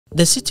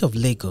The city of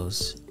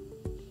Lagos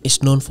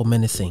is known for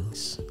many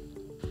things.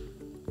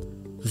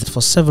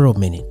 For several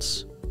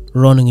minutes,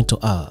 running into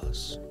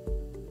hours.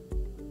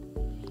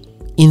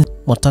 In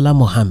Murtala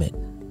Mohammed,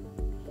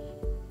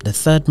 the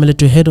third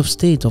military head of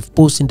state of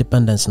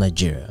post-independence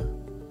Nigeria,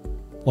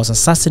 was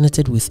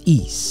assassinated with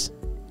ease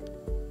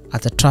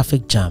at a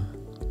traffic jam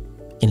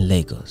in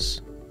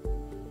Lagos.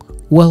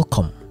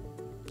 Welcome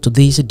to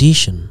this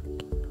edition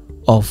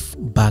of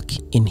Back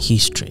in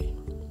History.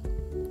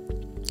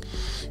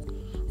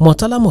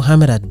 Murtala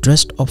Mohammed had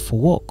dressed up for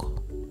work.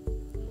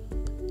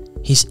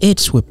 His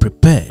aides were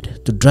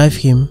prepared to drive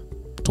him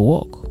to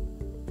work.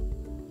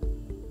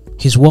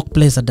 His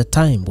workplace at the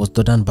time was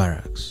Dodan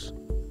Barracks,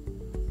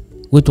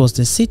 which was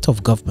the seat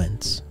of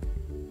government.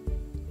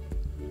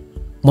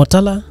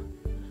 Murtala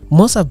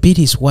must have bid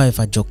his wife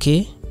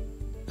Ajoke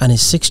and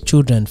his 6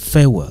 children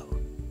farewell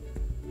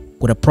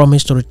with a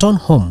promise to return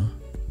home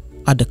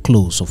at the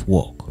close of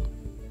work.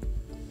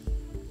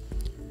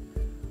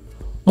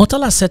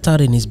 Murtala set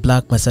out in his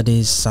black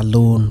Mercedes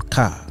saloon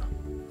car,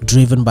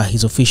 driven by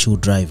his official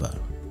driver.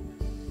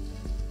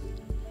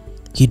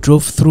 He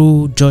drove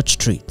through George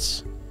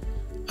Street,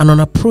 and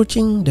on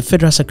approaching the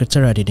Federal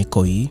Secretariat in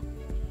Ikoyi,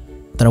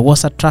 there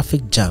was a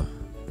traffic jam,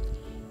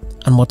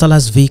 and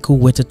Murtala's vehicle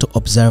waited to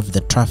observe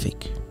the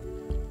traffic.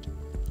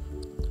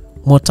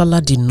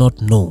 Murtala did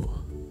not know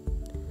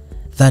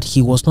that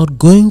he was not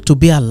going to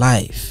be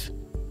alive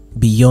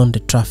beyond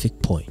the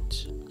traffic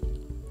point.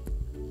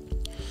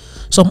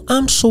 Some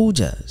armed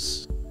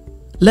soldiers,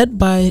 led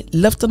by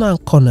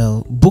Lieutenant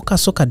Colonel Buka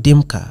Suka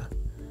Dimka,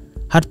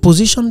 had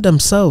positioned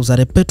themselves at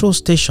a petrol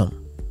station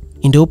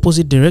in the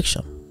opposite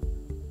direction.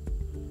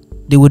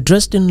 They were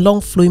dressed in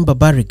long flowing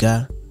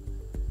babariga,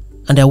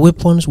 and their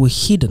weapons were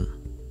hidden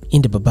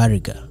in the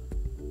babariga.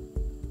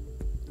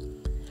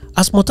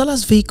 As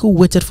Murtala's vehicle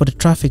waited for the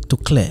traffic to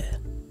clear,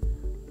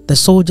 the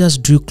soldiers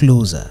drew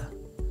closer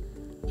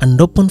and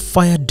opened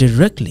fire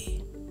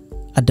directly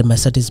at the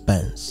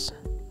Mercedes-Benz.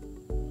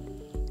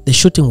 The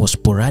shooting was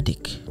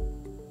sporadic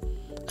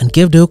and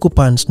gave the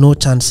occupants no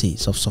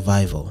chances of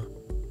survival.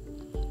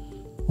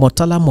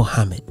 Murtala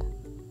Mohammed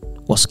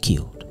was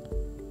killed.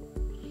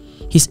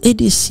 His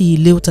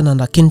ADC Lieutenant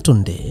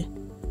Akintunde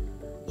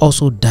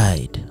also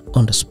died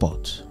on the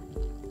spot.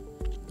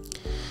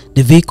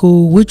 The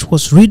vehicle, which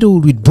was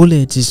riddled with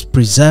bullets, is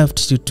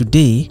preserved till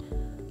today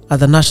at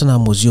the National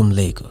Museum,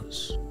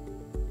 Lagos.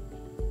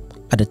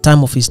 At the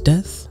time of his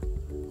death,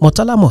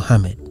 Murtala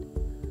Mohammed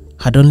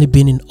had only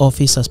been in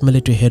office as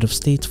military head of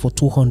state for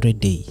 200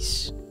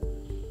 days.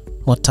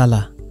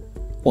 Murtala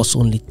was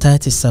only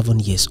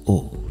 37 years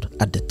old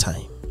at the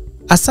time.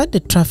 Aside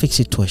the traffic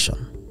situation,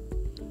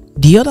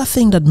 the other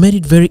thing that made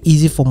it very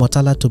easy for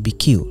Murtala to be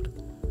killed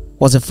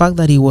was the fact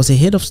that he was a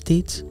head of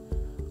state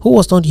who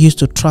was not used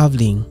to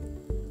traveling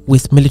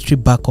with military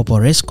backup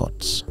or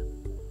escorts.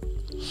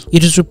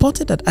 It is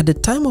reported that at the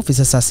time of his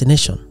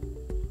assassination,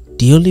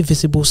 the only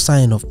visible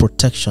sign of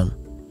protection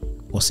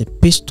was a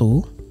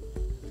pistol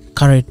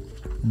carried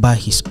by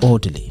his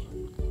orderly,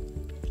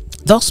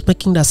 thus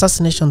making the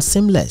assassination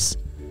seamless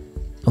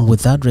and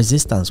without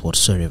resistance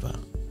whatsoever.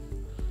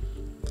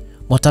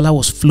 Murtala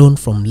was flown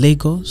from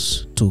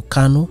Lagos to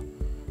Kano,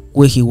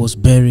 where he was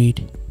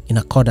buried in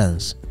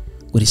accordance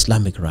with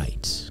Islamic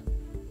rites.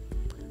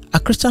 A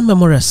Christian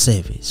memorial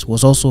service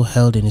was also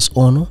held in his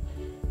honor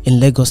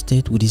in Lagos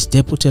State, with his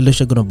deputy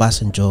Olusegun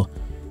Obasanjo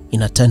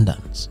in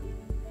attendance.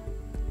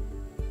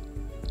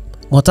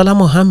 Murtala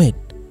Mohammed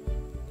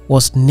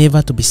was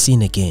never to be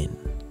seen again,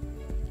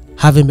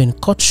 having been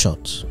cut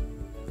short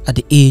at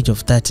the age of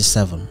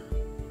 37.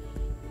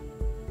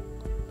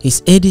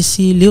 His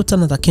ADC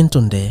Lieutenant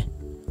Akintunde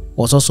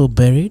was also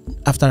buried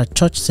after a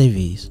church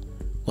service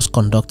was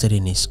conducted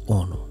in his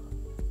honor.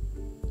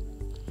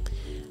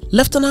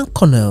 Lieutenant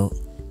Colonel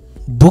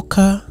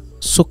Buka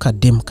Suka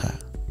Dimka,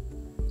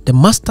 the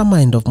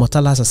mastermind of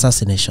Murtala's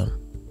assassination,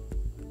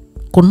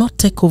 could not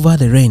take over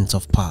the reins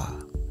of power.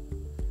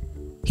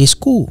 His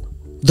coup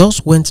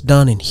thus went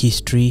down in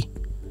history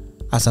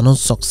as an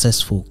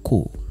unsuccessful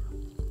coup.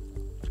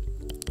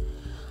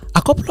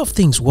 A couple of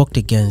things worked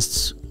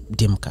against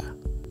Dimka.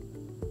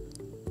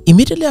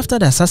 Immediately after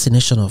the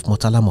assassination of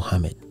Murtala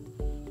Mohammed,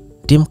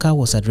 Dimka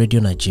was at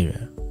Radio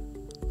Nigeria,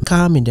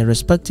 calm in their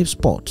respective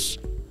spots.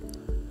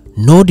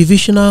 No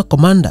divisional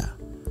commander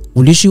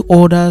will issue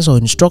orders or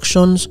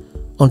instructions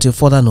until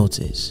further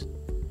notice.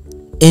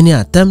 Any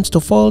attempts to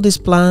foil these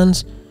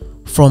plans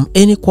from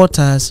any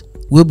quarters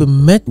will be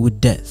met with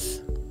death.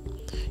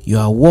 You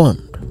are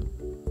warned.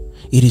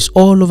 It is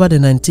all over the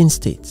 19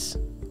 states.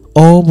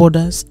 All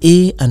borders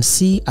A and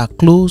C are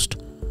closed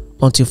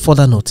until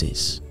further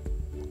notice.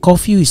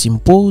 Curfew is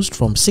imposed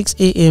from 6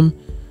 a.m.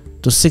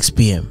 to 6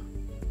 p.m.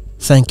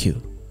 Thank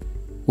you.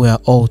 We are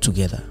all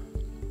together.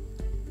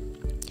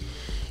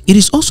 It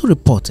is also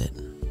reported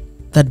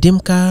that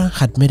Dimka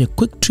had made a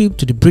quick trip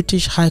to the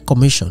British High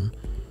Commission,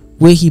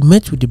 where he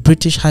met with the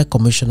British High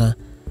Commissioner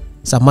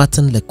Sir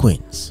Martin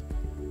Lequains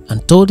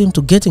and told him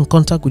to get in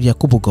contact with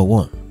Yakubu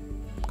Gowon,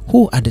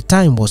 who at the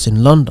time was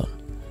in London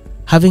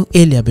having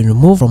earlier been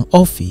removed from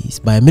office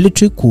by a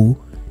military coup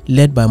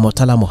led by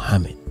Murtala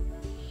Mohammed.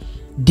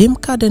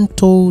 Dimka then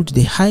told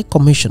the High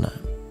Commissioner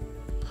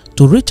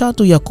to reach out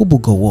to Yakubu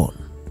Gowon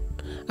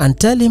and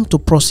tell him to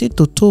proceed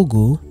to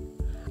Togo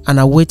and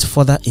await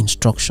further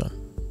instruction.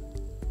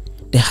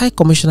 The High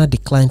Commissioner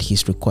declined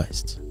his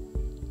request.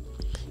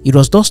 It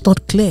was thus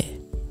not clear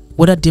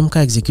whether Dimka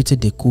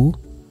executed the coup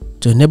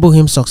to enable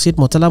him succeed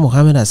Murtala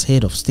Mohammed as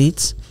head of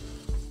state,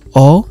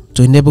 or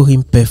to enable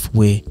him pave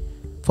way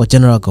for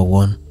General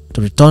Gowon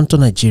to return to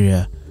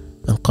Nigeria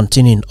and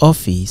continue in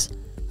office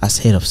as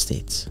head of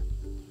state.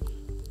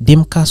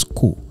 Dimka's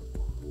coup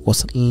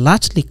was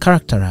largely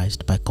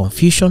characterized by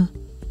confusion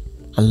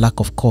and lack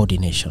of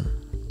coordination.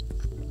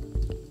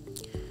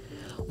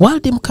 While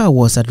Dimka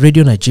was at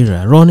Radio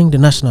Nigeria running the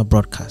national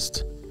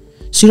broadcast,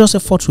 serious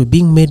efforts were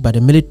being made by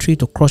the military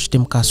to crush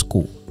Dimka's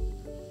coup.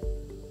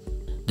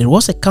 There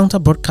was a counter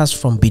broadcast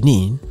from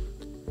Benin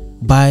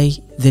by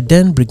the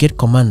then brigade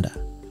commander,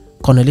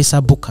 Colonel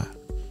Buka,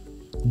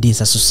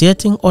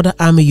 disassociating other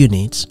army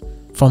units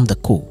from the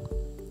coup.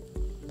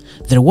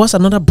 There was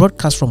another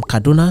broadcast from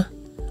Kaduna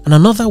and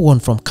another one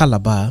from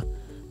Calabar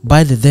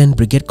by the then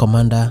brigade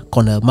commander,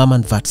 Colonel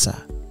Maman Vatsa.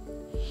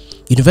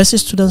 University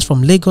students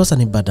from Lagos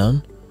and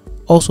Ibadan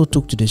also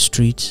took to the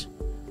streets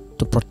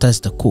to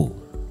protest the coup.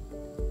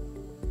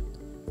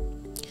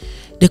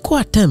 The coup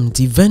attempt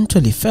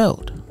eventually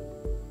failed.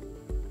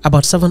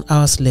 About 7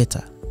 hours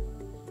later,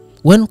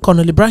 when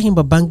Colonel Ibrahim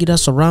Babangida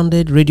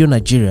surrounded Radio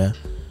Nigeria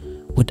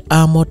with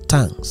armored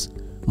tanks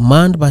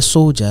manned by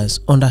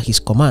soldiers under his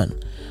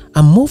command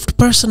and moved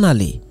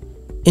personally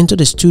into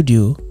the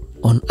studio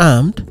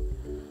unarmed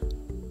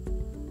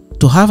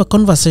to have a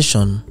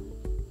conversation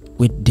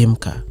with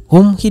Dimka,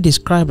 whom he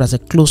described as a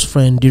close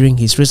friend during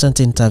his recent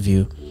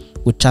interview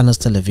with Channels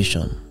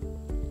Television.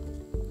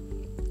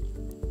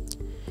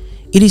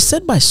 It is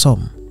said by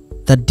some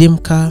that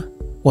Dimka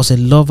was a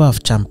lover of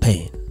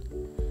champagne,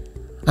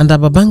 and that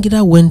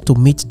Babangida went to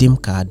meet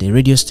Dimka at the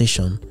radio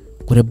station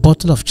with a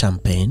bottle of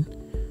champagne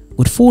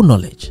with full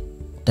knowledge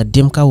that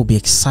Dimka would be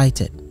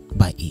excited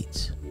by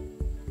it.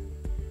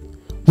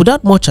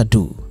 Without much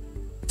ado,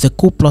 the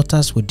coup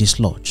plotters were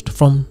dislodged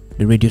from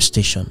the radio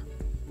station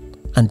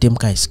and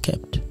Dimka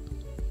escaped.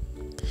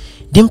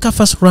 Dimka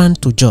first ran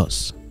to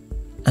Jos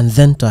and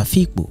then to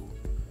Afikpo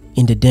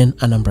in the then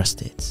Anambra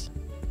State.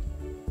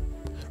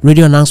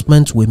 Radio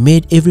announcements were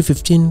made every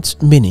 15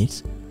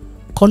 minutes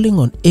calling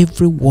on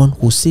everyone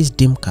who sees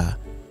Dimka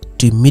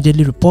to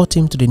immediately report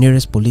him to the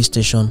nearest police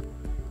station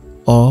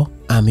or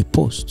army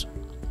post.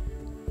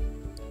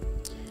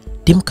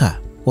 Dimka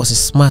was a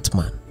smart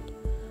man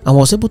and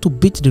was able to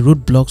beat the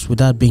roadblocks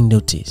without being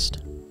noticed.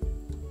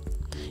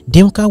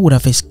 Dimka would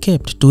have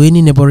escaped to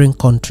any neighboring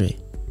country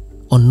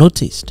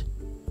unnoticed,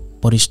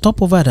 but his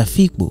stopover at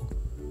Afikpo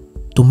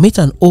to meet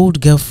an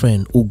old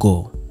girlfriend,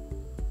 Ugo,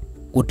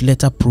 would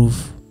later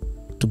prove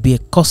to be a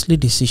costly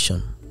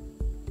decision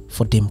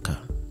for Dimka.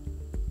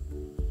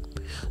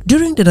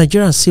 During the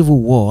Nigerian Civil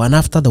War and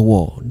after the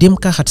war,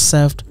 Dimka had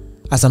served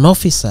as an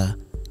officer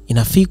in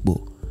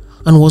Afikpo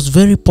and was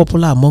very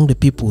popular among the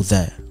people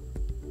there.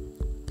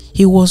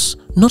 He was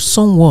not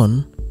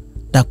someone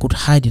that could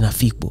hide in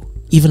Afikpo,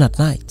 even at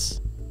night.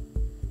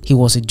 He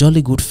was a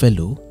jolly good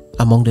fellow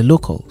among the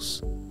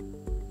locals.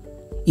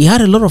 He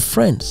had a lot of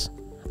friends,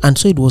 and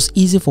so it was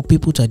easy for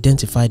people to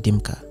identify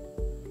Dimka.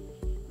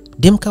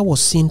 Dimka was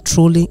seen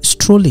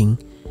strolling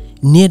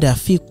near the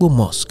Afikpo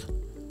Mosque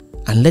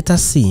and later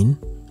seen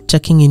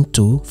checking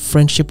into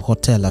Friendship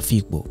Hotel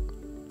Afikpo.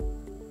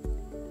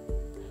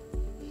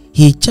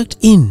 He checked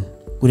in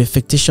with a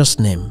fictitious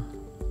name.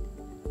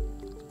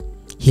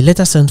 He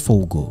later sent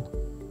for Ugo,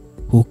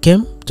 who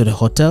came to the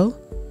hotel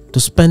to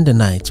spend the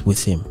night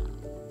with him.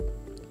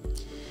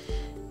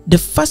 The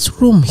first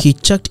room he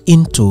checked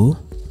into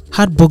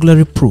had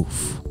burglary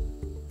proof,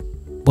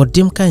 but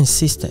Dimka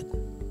insisted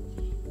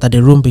that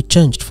the room be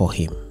changed for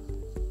him.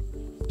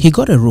 He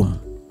got a room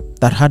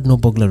that had no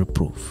burglary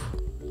proof.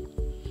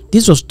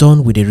 This was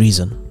done with a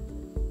reason.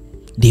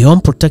 The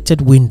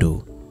unprotected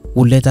window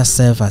would later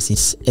serve as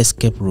its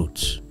escape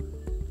route.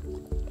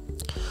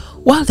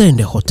 While there in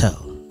the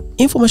hotel,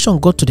 information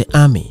got to the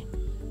army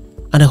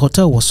and the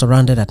hotel was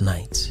surrounded at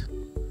night.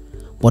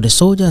 But the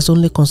soldiers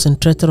only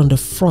concentrated on the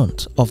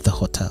front of the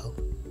hotel.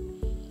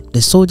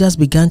 The soldiers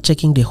began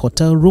checking the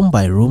hotel room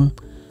by room,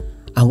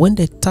 and when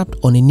they tapped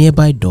on a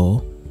nearby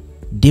door,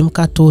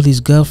 Dimka told his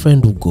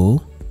girlfriend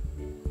Ugo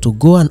to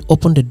go and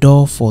open the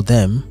door for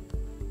them,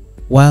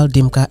 while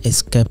Dimka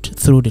escaped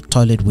through the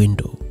toilet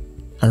window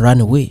and ran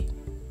away.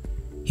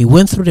 He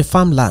went through the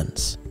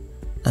farmlands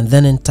and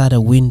then entered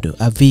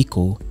a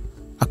vehicle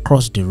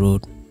across the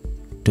road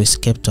to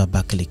escape to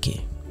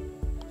Abakaliki.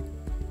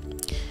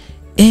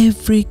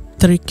 Every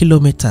 3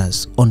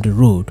 kilometers on the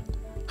road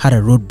had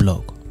a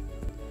roadblock.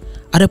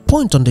 At a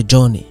point on the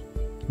journey,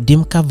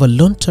 Dimka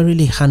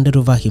voluntarily handed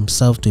over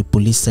himself to a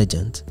police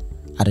sergeant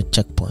at a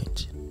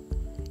checkpoint.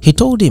 He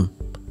told him,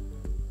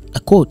 I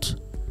quote,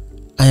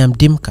 "I am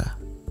Dimka,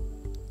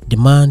 the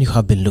man you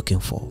have been looking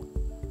for."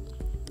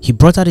 He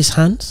brought out his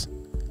hands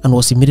and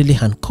was immediately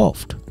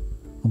handcuffed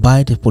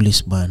by the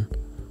policeman,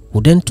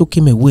 who then took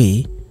him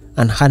away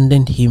and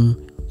handed him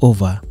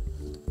over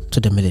to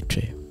the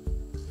military.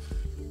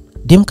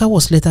 Dimka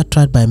was later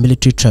tried by a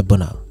military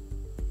tribunal,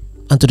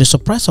 and to the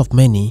surprise of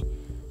many,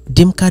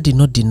 Dimka did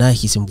not deny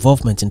his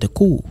involvement in the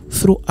coup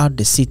throughout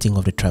the sitting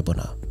of the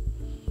tribunal.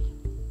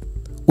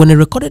 When a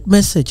recorded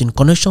message in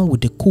connection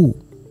with the coup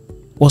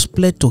was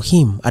played to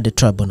him at the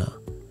tribunal,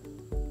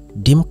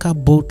 Dimka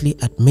boldly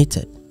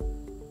admitted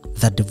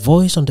that the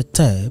voice on the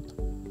tape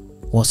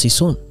was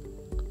his own.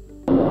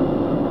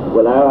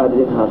 Well, I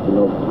didn't have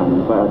enough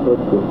time, but I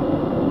thought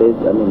the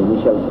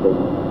initial step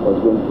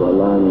was going to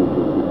allow me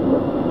to sit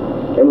down.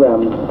 Anyway,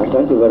 I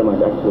thank you very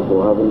much actually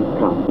for having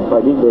come. If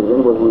there's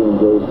anybody who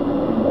enjoys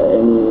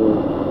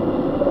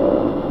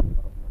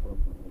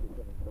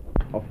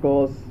Of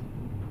course,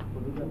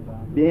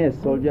 being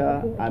a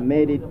soldier, I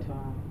made it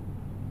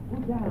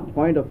a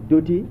point of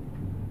duty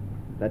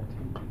that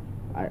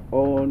I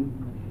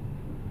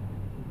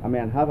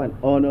have an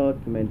honor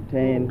to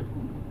maintain,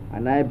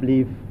 and I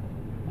believe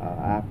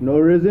I have no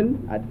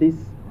reason at this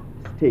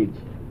stage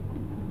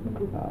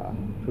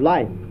to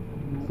lie.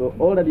 So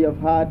all that you have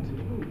heard,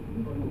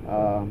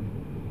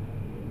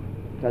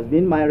 it has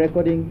been my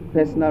recording,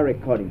 personal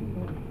recording.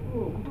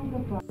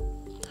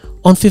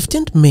 On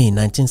 15th May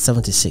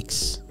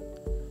 1976,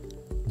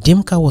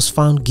 Dimka was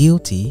found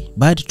guilty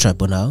by the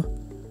tribunal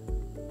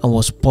and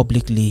was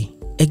publicly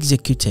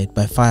executed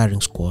by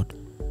firing squad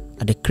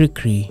at the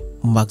Kirikiri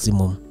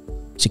Maximum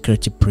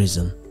Security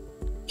Prison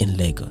in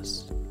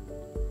Lagos.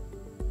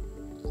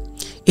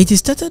 It is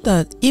stated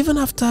that even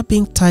after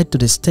being tied to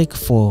the stake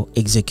for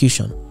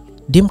execution,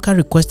 Dimka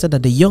requested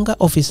that the younger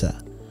officer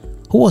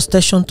who was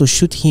stationed to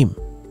shoot him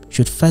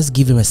should first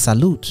give him a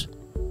salute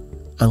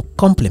and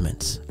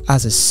compliments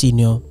as a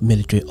senior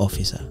military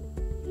officer.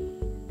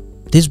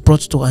 This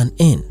brought to an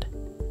end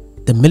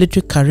the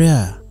military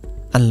career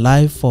and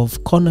life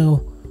of Colonel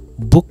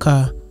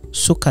Buka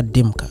Suka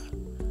Dimka,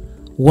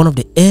 one of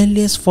the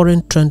earliest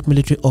foreign-trained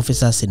military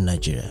officers in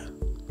Nigeria.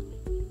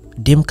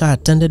 Dimka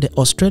attended the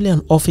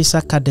Australian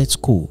Officer Cadet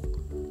School,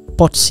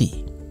 Port C,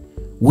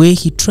 where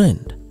he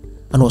trained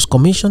and was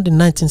commissioned in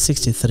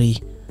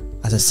 1963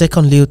 as a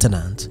second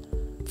lieutenant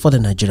for the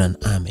Nigerian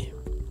Army.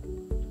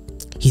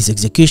 His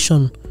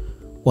execution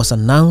was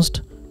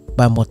announced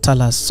by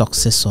Murtala's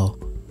successor,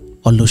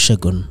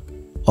 Olusegun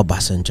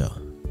Obasanjo.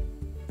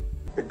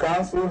 The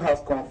Council has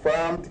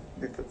confirmed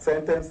the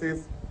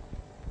sentences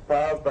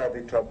passed by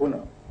the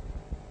tribunal.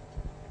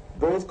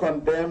 Those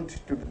condemned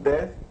to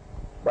death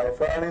by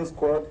firing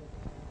squad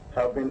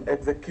have been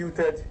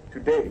executed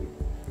today.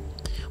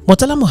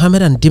 Murtala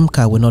Mohammed and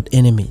Dimka were not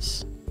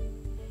enemies.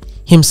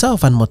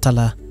 Himself and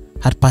Murtala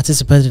had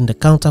participated in the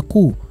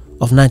counter-coup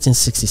of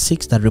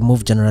 1966 that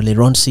removed General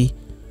Ironsi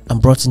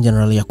and brought in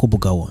General Yakubu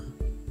Gowon.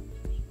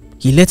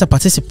 He later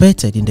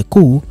participated in the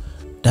coup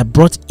that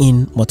brought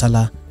in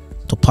Murtala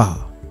to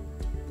power.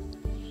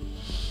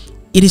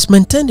 It is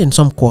maintained in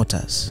some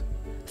quarters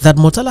that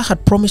Murtala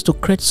had promised to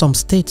create some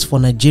states for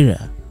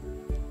Nigeria,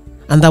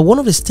 and that one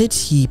of the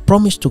states he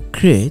promised to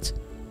create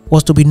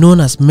was to be known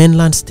as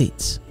mainland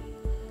states,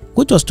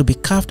 which was to be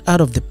carved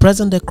out of the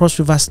present-day Cross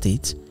River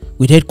State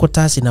with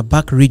headquarters in a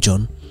back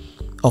region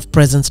of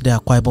present-day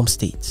Akwa Ibom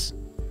State,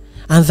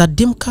 and that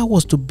Dimka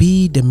was to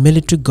be the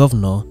military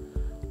governor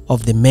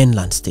of the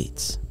mainland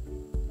states.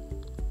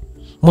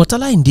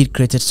 Murtala indeed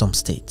created some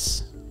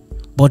states,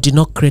 but did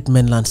not create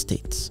mainland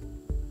states,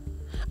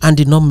 and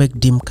did not make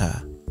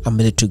Dimka a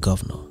military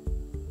governor.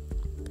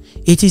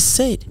 It is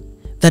said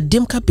that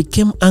Dimka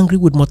became angry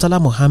with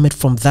Murtala Mohammed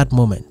from that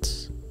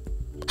moment,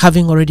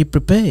 having already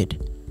prepared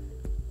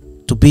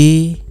to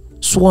be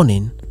sworn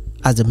in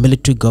as the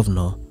military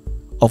governor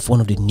of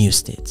one of the new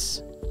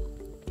states.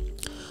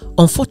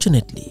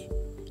 Unfortunately,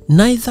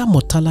 neither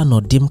Murtala nor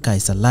Dimka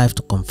is alive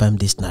to confirm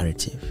this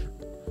narrative.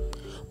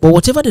 But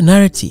whatever the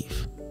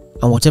narrative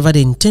and whatever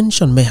the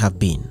intention may have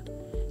been,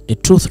 the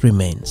truth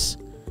remains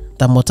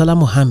that Murtala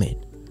Mohammed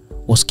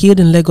was killed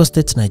in Lagos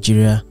State,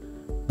 Nigeria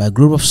by a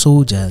group of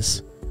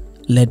soldiers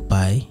led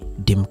by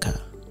Dimka.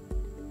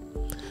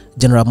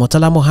 General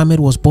Murtala Mohammed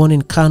was born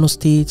in Kano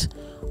State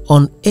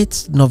on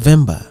 8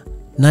 November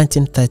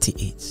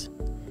 1938.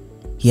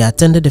 He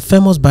attended the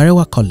famous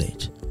Barewa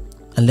College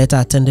and later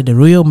attended the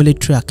Royal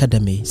Military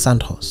Academy,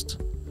 Sandhurst.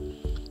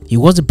 He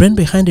was the brain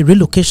behind the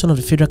relocation of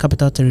the Federal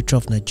Capital Territory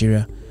of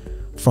Nigeria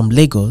from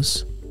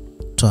Lagos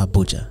to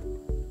Abuja.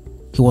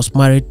 He was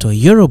married to a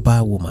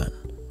Yoruba woman,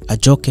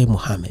 Ajoke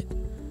Mohammed,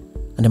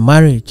 and the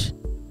marriage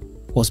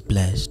was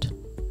blessed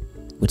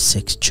with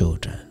 6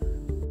 children.